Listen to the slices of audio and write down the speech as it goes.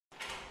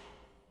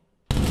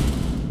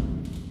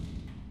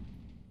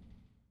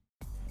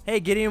Hey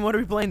Gideon, what are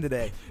we playing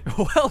today?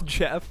 Well,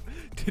 Jeff,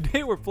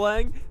 today we're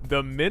playing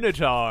the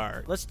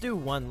Minotaur. Let's do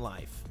one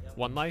life.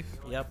 One life?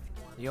 Yep.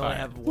 You only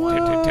have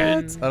What? one.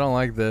 I don't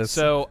like this.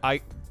 So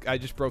I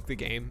just broke the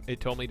game. It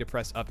told me to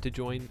press up to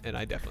join, and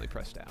I definitely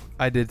pressed down.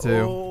 I did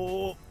too.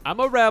 Oh, I'm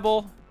a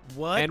rebel.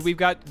 what? And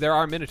there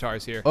are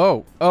Minotaurs here.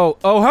 Oh,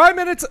 hi,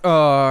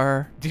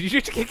 Minotaur. Did you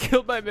just get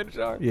killed by a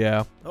Minotaur?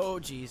 Yeah. Oh,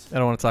 jeez. I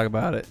don't want to talk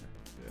about it.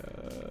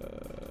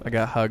 I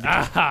got hugged.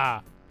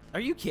 Aha! Are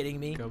you kidding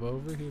me? Come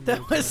over here. That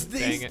Minotaur. was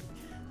Dang it.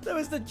 That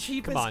was the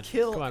cheapest Come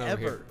kill on over ever.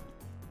 here.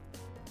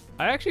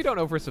 I actually don't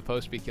know if we're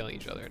supposed to be killing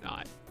each other or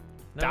not.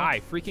 No,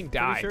 Die. Freaking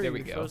die. pretty sure There we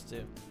you're go. supposed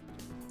to.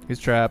 He's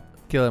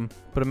trapped. Kill him.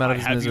 Put him out of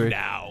his have misery. You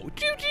now.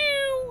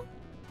 Choo-choo!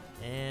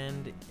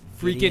 And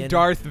Freaking Gideon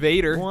Darth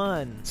Vader.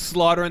 won.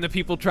 Slaughtering the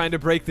people trying to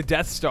break the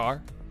Death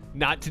Star.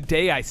 Not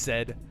today, I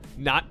said.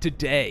 Not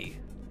today.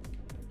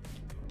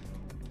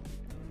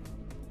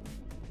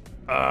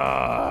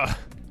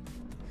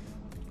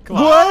 Come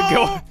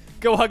on.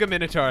 Go hug a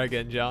Minotaur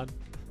again, John.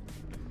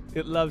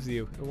 It loves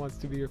you. It wants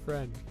to be your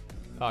friend.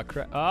 Oh,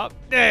 crap. Oh,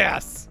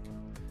 yes!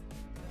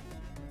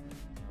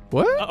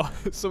 What? Oh,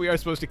 so we are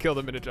supposed to kill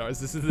the Minotaurs.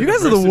 This is You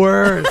guys are the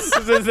worst.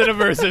 This is an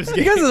immersive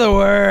game. You guys are the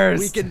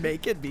worst. We can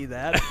make it be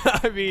that.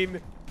 I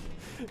mean,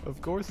 of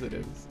course it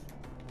is.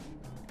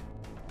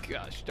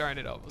 Gosh darn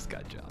it, almost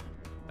got John.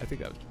 I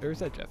think that was, or is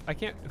that Jeff? I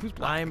can't, who's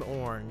black? I'm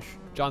orange.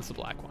 John's the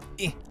black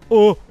one.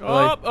 Oh,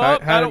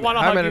 I don't want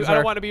to hug you. I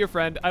don't want to be your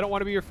friend. I don't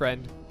want to be your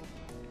friend.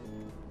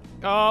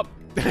 Oh.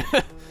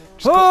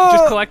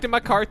 Just collecting my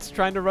carts,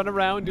 trying to run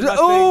around, do my thing.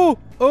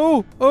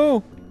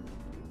 Oh.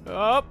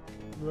 Up.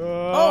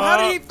 Oh, how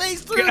did he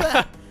face through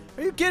that?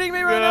 Are you kidding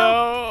me right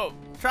now?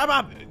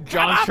 Trap him!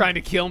 John's trying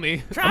to kill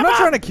me. I'm not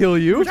trying to kill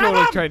you. Which one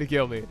was trying to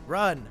kill me?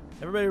 Run.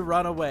 Everybody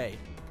run away.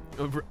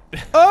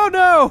 Oh,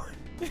 no.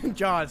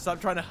 John,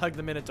 stop trying to hug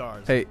the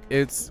Minotaurs. Hey,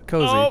 it's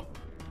cozy. Oh.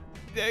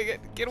 Dang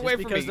it. Get away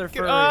from because me. they're Get-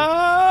 furry.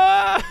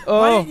 Ah!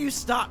 Why Oh, didn't you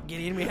stop,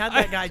 Gideon? We had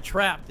that guy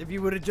trapped. If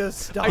you would have just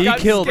stopped. I he got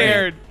killed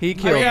scared. me. He I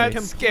killed got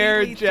me.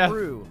 scared, Jeff.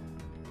 Through.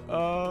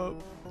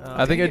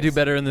 I think I do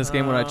better in this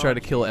game when I try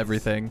to kill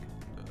everything.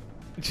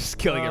 Just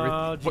killing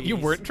everything. What, you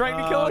jeez. weren't trying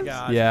to kill us?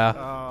 Gosh. Yeah.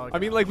 Oh, I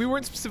mean, like, we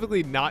weren't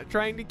specifically not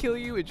trying to kill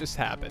you. It just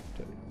happened.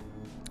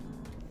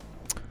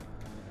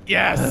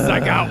 Yes, I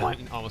got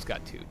one. Almost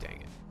got two. Dang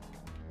it.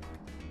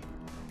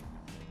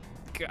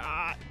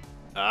 God.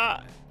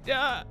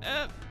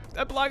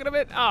 I'm blocking him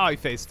in. Oh, he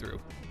faced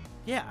through.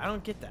 yeah, I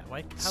don't get that.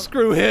 Why?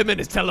 Screw him and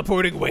his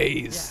teleporting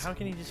ways. Yeah, how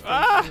can he just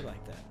face through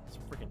like that? It's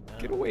freaking dumb.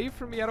 Get away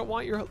from me. I don't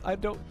want your. I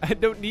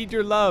don't need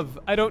your love.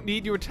 I don't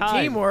need your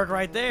time. Teamwork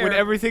right there. When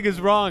everything is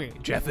wrong.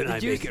 Jeff and I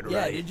Did you- make it Yeah,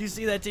 right. did you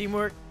see that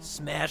teamwork?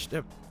 Smashed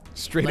up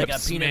Straight like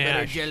up a peanut butter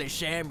smash. jelly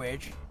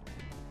sandwich.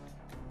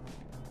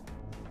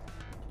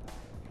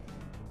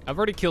 I've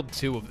already killed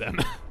two of them.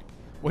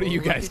 What are Well, you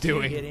look guys at you,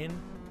 doing?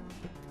 Gideon.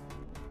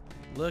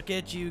 Look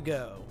at you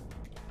go.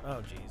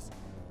 Oh, jeez.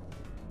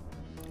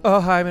 Oh,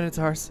 hi,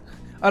 Minotaurs.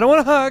 I don't want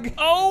to hug.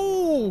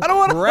 Oh! I don't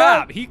wanna crap!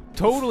 hug. He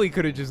totally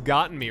could have just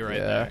gotten me right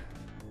there.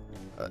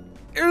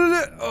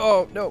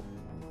 Oh, no.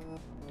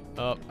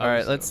 Oh, All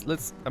right, let's.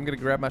 I'm gonna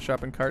grab my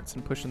shopping carts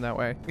and push them that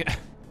way.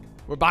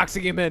 We're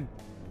boxing him in.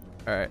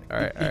 All right.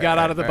 He got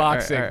out of the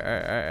boxing. All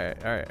right.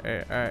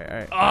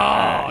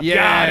 Oh, Yeah.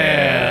 got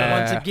him.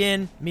 Once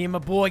again, me and my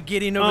boy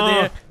Gideon over Oh.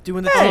 there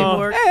doing the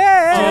teamwork.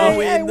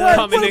 Hey, what-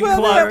 coming in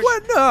clutch.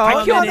 No,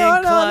 I killed- no,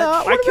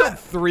 I killed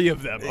three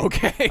of them.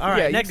 Okay. All right,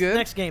 Yeah, you next good?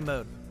 next game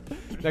mode.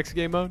 Next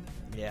game mode.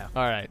 Yeah.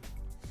 All right.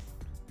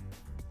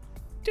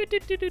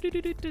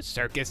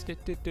 Circus.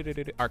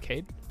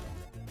 Arcade.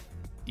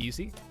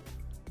 Easy.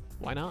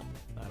 Why not?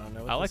 I don't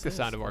know. What I like this the is,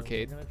 sound of but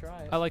arcade. we're gonna try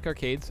it. I like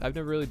arcades. I've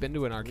never really been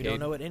to an We arcade. don't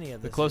know what any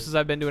of The this closest is.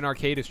 I've been to an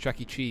arcade is Chuck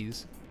E.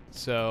 Cheese.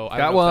 So I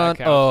Got don't know one. if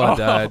that Oh, I counts.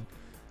 died.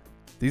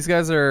 These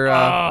guys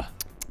are.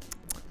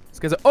 These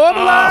guys are. Oh, I'm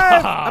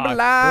alive! I'm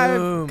alive!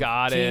 Boom.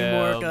 Got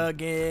Teamwork him.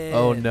 again.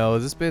 Oh no,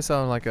 is this based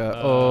on like a?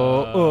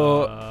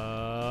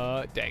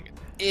 Dang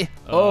it.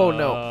 Oh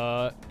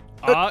no.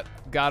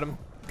 Got him.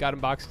 Got him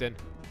boxed in.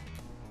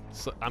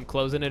 So I'm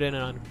closing it in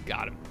on.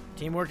 Got him.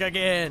 Teamwork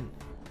again.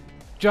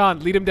 John,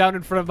 lead him down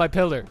in front of my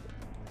pillar.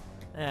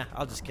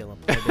 I'll just kill him.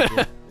 No big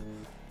deal.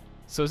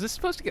 So is this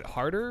supposed to get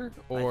harder,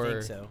 or? I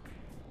think so.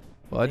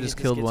 Well, I think just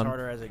it killed gets one.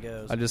 harder as it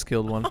goes. I just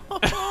killed one.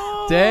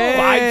 Oh, Dang.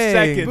 5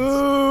 seconds.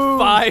 Boom.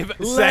 5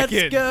 Let's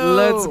seconds. go.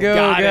 Let's go,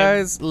 Got him.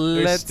 guys.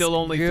 There's Let's still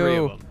only go. 3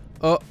 of them.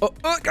 Oh,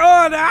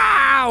 God!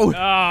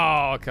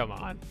 Ow! Oh, come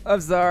on.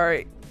 I'm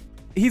sorry.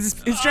 He's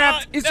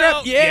trapped. He's no.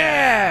 trapped. Yeah,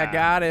 Yeah.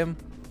 got him.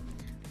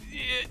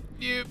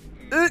 You.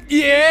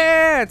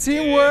 Yeah,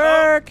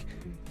 teamwork.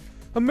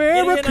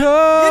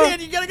 America.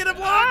 Gideon, you gotta get a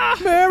block.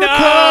 America.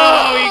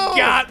 No, he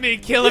got me.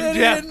 Kill him,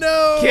 Gideon, Jeff.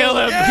 no. Kill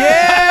him.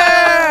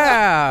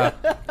 Yeah.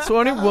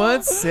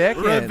 21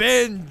 seconds.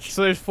 Revenge.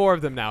 So there's 4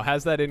 of them now.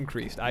 Has that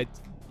increased? I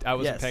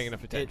wasn't Yes, paying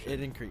enough attention.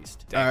 It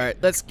increased. All right,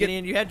 let's get.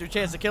 Gideon, you had your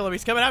chance to kill him.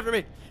 He's coming after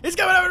me. He's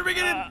coming after me,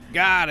 Gideon.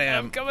 Got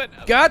I'm him. coming.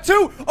 Got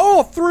 2.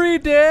 Oh, 3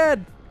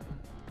 dead.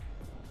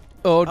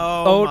 Oh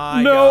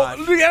my no!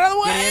 gosh. Get out of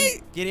the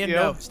way! Gideon,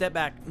 no, step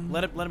back.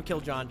 Let him kill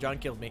John. John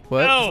killed me.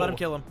 What? No. Just let him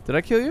kill him. Did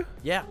I kill you?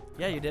 Yeah,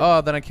 you did.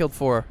 Oh, then I killed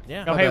 4.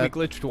 Yeah. Oh, My hey, bad.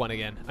 we glitched one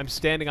again. I'm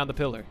standing on the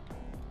pillar.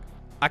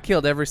 I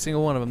killed every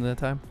single one of them that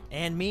time.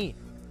 And me.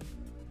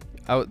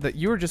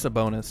 You were just a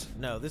bonus.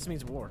 No, this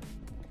means war.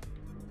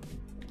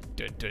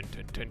 Dun, dun,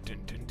 dun, dun, dun,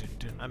 dun, dun,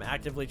 dun. I'm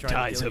actively trying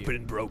Ties to have kill you.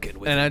 been broken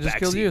with And I just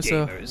killed you,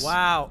 so- gamers.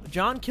 Wow,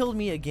 John killed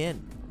me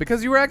again.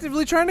 Because you were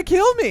actively trying to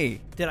kill me.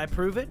 Did I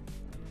prove it?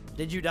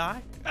 Did you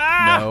die?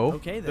 Ah! No.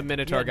 Okay, then. The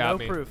Minotaur You had got no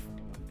me. proof.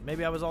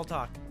 Maybe I was all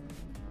talk.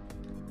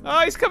 Oh,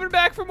 he's coming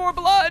back for more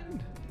blood.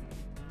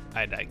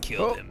 And I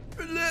killed him.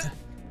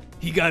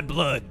 He got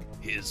blood.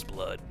 His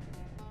blood.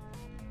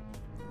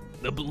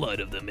 The blood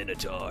of the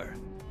Minotaur.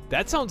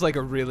 That sounds like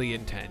a really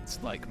intense,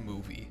 like,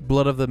 movie.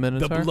 Blood of the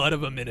Minotaur? The blood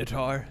of a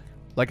Minotaur.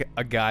 Like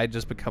a guy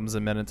just becomes a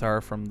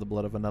Minotaur from the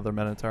blood of another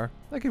Minotaur.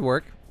 That could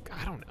work.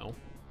 I don't know.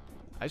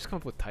 I just come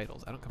up with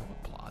titles. I don't come up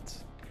with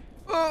plots.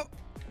 Oh,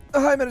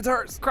 hi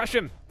Minotaurs. Crush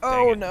him.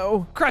 Oh Dang it.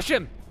 no. Crush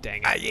him.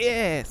 Dang it.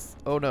 Yes.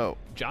 Oh no.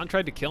 John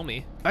tried to kill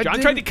me. I John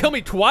tried to didn't- kill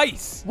me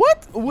twice.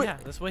 What? Yeah,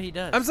 that's what he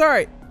does. I'm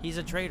sorry. He's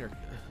a traitor.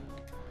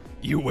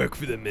 You work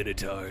for the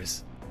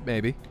Minotaurs.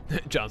 Maybe.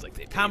 John's like,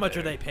 they pay How much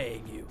better. are they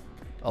paying you?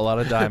 A lot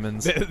of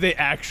diamonds. They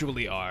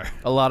actually are.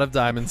 A lot of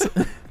diamonds.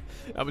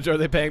 How much are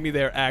they paying me?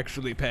 They're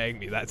actually paying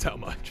me. That's how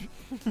much.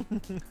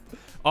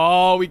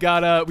 Oh, we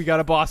got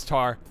a boss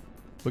tar.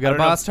 We got a I don't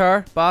know. boss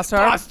tar. Boss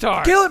tar. Boss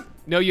tar. Kill him.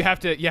 No, you have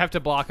to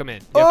block him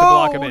in. You have to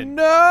block him in.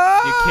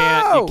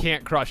 No. You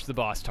can't crush the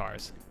boss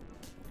tars.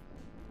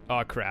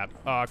 Oh crap.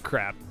 Oh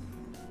crap.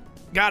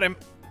 Got him.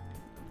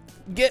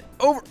 Get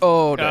over.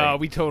 Oh, dang.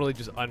 We totally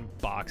just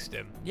unboxed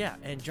him. Yeah,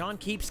 and John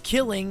keeps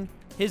killing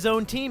his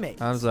own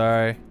teammates. I'm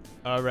sorry.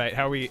 All right,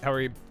 how are we?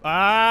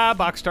 Ah,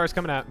 box tar's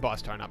coming out.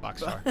 Boss tar, not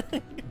box tar.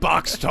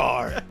 Box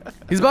tar.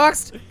 He's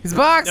boxed. He's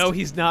boxed. No,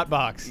 he's not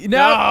boxed.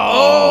 No.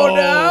 Oh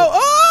no.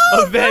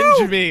 Oh.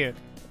 Avenge me,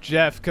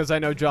 Jeff, because I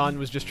know John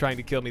was just trying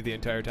to kill me the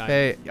entire time.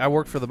 Hey, I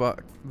worked for the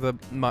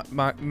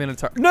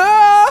Minotaur.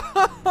 No.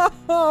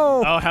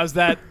 Oh, how's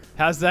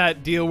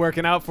that deal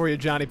working out for you,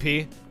 Johnny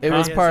P? It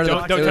was part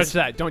of the. Don't it touch was-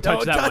 that. Don't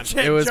touch that touch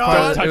one. it. It was John.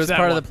 part. Touch It was that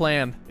part of one. the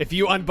plan. If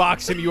you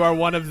unbox him, you are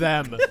one of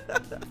them.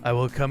 I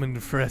will come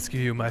and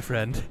rescue you, my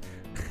friend.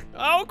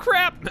 Oh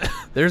crap!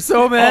 There's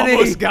so many.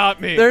 Almost got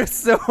me. There's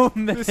so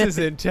many. This is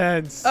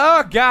intense.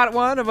 Oh, got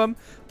one of them.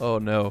 Oh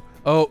no.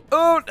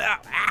 Oh no.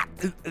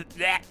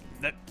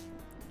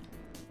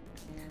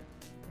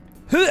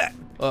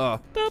 Oh.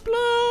 The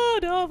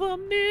blood of a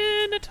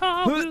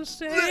Minotaur will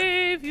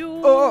save you.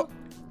 Oh.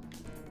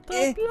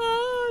 The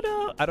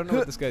blood of... I don't know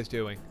what this guy's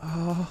doing.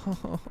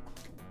 Oh.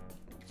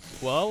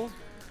 Well,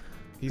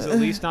 he's at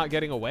least not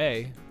getting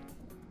away.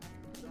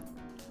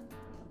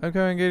 I'm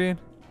coming, Gideon.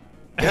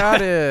 Got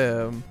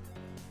him.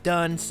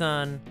 Done,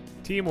 son.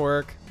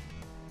 Teamwork.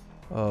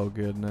 Oh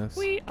goodness.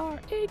 We are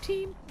a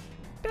team.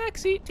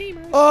 Backseat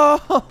teamers. Oh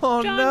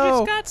John no.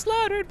 just got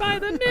slaughtered by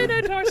the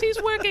Minotaurs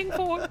he's working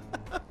for.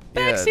 Yeah,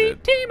 Backseat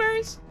dude.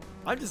 teamers.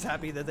 I'm just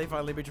happy that they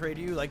finally betrayed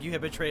you like you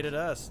have betrayed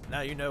us.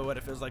 Now you know what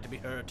it feels like to be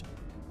hurt.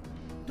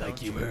 Like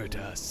Don't you hurt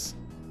us.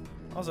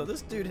 Also,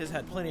 this dude has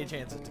had plenty of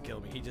chances to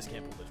kill me. He just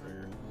can't pull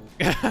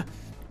the trigger.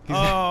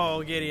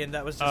 Oh, Gideon,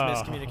 that was just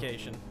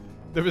miscommunication.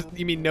 There was,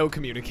 you mean no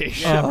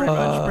communication? Yeah, pretty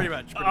much. Pretty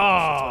much. That's what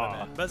I Oh.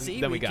 meant. But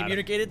see, Then we we got it.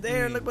 communicated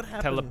there, and look what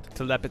happened.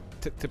 Telepathy.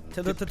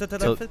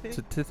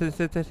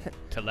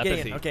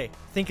 Gideon, okay,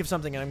 think of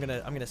something, and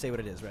I'm gonna say what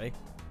it is. Ready?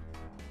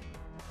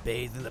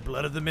 Bathe in the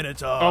blood of the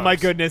Minotaur. Oh my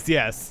goodness,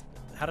 yes.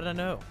 How did I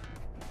know?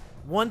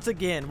 Once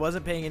again,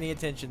 wasn't paying any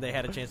attention. They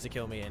had a chance to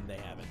kill me, and they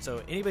haven't.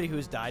 So anybody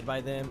who's died by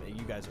them,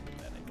 you guys are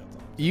pathetic. That's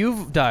all.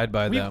 You've died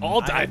by We've them.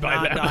 all I died have by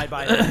not them. died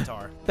by a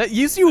Minotaur. That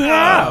yes, you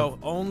have. No,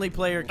 only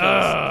player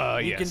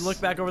kills. You yes. can look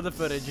back over the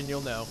footage, and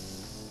you'll know.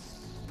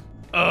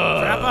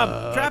 Trap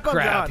him! Trap him,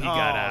 crap, John! he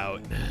got Oh,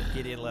 out.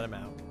 Gideon let him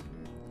out.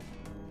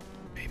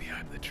 Maybe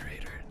I'm the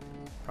traitor.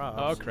 Props.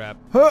 Oh crap.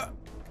 Huh.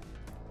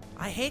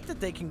 I hate that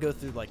they can go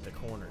through like the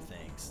corner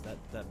things.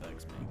 That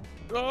bugs me.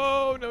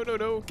 Oh no no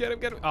no! Get him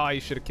get him! Oh,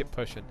 you should have kept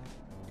pushing.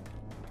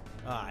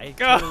 I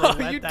Oh,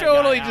 totally let you that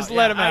totally guy just out.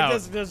 let Yeah, him out. I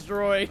just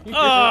destroyed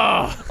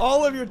Oh,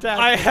 all of your tactics.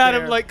 I had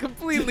there. him like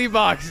completely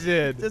boxed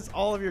in. Just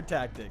all of your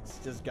tactics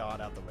just gone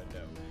out the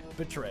window.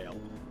 Betrayal.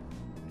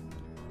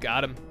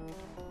 Got him.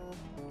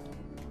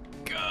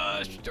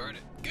 Gosh darn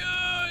it!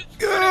 Gosh.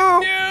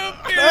 Go.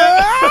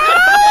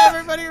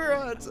 Everybody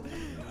runs.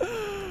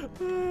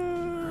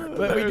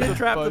 But we did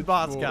trap the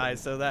boss guy,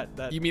 so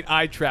that. You mean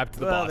I trapped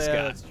the well, boss yeah,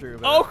 guy? that's true.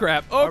 but Oh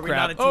crap! Oh are we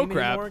not crap! a Oh team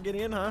crap! anymore,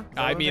 Gideon, huh? Is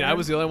that I what mean, I'm I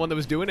was the hearing? only one that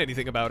was doing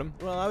anything about him.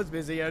 Well, I was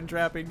busy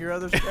untrapping your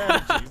other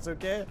strategies.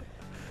 Okay.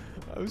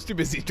 I was too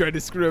busy trying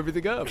to screw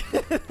everything up.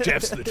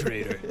 Jeff's the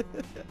traitor.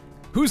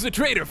 Who's the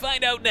traitor?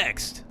 Find out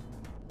next.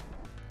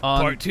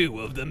 Part 2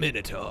 of the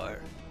Minotaur.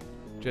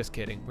 Just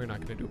kidding. We're not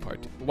going to do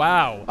part 2.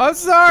 Wow. I'm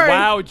sorry.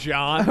 Wow,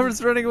 John. I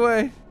was running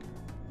away.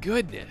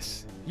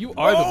 Goodness. You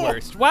are the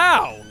worst.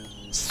 Wow.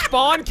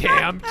 Spawn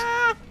camped.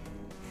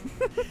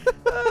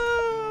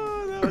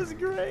 Oh, that was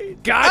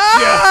great.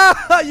 Gotcha.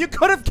 You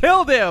could have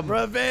killed him.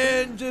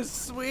 Revenge is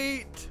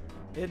sweet,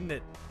 isn't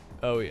it?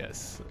 Oh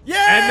yes.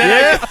 Yeah.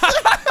 And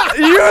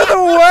then You're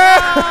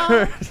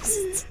the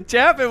worst.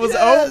 Jeff, it was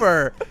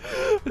over.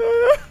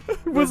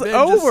 It was Revenge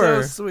is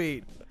over. so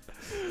sweet.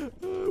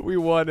 we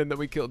won, and then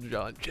we killed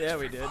John. Yeah,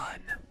 we did.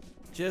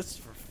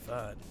 Just for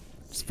fun.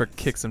 Just for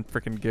kicks and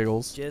freaking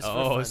giggles. Just for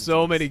Oh, fun.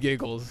 so many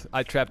giggles.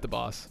 I trapped the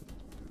boss.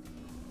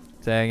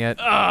 Dang it.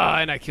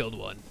 And I killed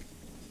one.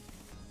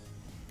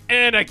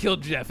 And I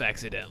killed Jeff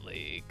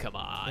accidentally. Come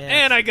on. Yes.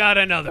 And I got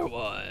another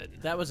one.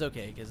 That was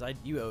okay because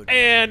you owed me.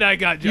 And I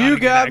got John You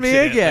got me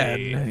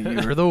accidentally.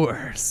 again. You're the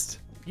worst.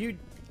 You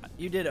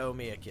did owe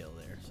me a kill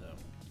there, so.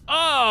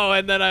 Oh,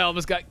 and then I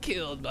almost got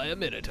killed by a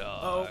Minotaur.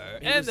 Oh,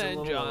 he and was a then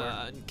little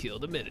John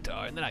killed a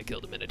Minotaur, and then I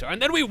killed a Minotaur,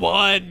 and then we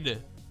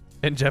won.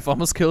 And Jeff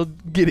almost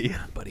killed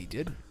Gideon. But he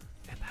did,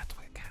 and that's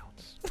what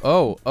counts.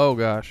 Oh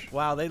gosh.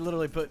 Wow, they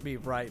literally put me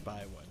right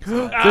by one.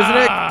 There's an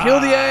egg. Kill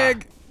the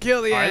egg.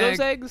 Kill the Are egg. those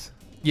eggs?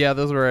 Yeah,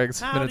 those were eggs.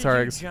 How Minotaur did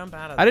you eggs. jump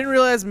out of I didn't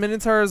realize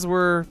Minotaurs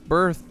were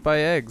birthed by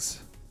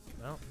eggs.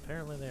 Well,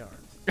 apparently they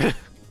are.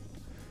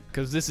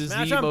 Because this is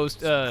Smash the 'em. most.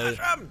 Smash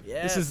 'em.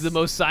 This is Yes. the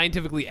most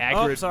scientifically Oh,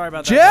 accurate sorry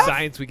about that. Jeff?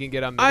 science we can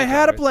get on I Minotaurs.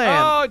 had a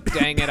plan. Oh,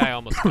 dang it! I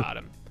almost got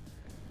him.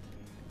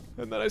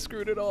 And then I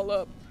screwed it all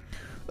up.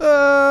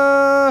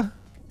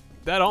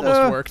 That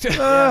almost worked.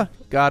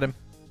 Got him.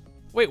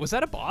 Wait, was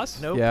that a boss?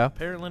 Nope. Yeah.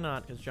 Apparently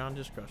not, because John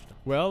just crushed him.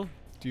 Well,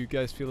 do you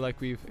guys feel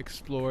like we've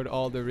explored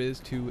all there is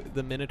to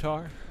the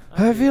Minotaur?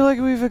 I feel like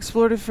we've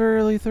explored it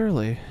fairly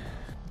thoroughly.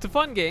 It's a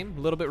fun game, a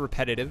little bit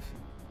repetitive.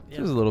 Yeah.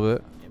 Just a little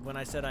bit. When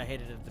I said I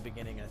hated it at the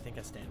beginning, I think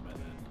I stand by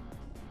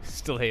that.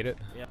 Still hate it.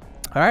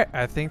 All right,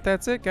 I think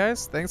that's it,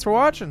 guys. Thanks for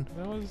watching.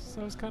 That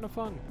was kind of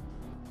fun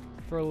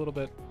for a little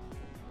bit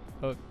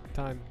of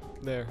time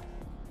there.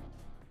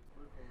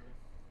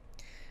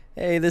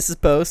 Hey, this is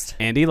Post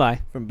And Eli.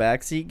 from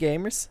Backseat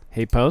Gamers.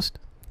 Hey, Post.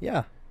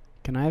 Yeah.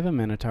 Can I have a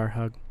Minotaur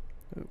hug?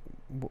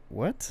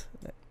 What?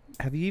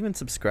 Have you even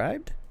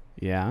subscribed?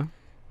 Yeah.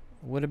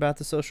 What about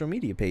the social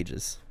media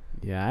pages?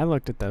 Yeah, I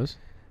looked at those.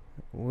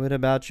 What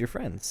about your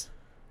friends?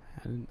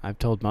 And I've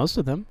told most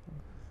of them.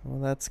 Well,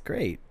 that's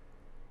great.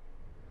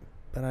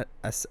 But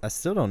I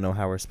still don't know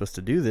how we're supposed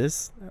to do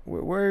this.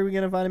 Where are we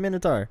going to find a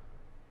Minotaur?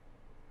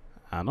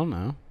 I don't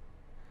know.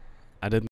 I didn't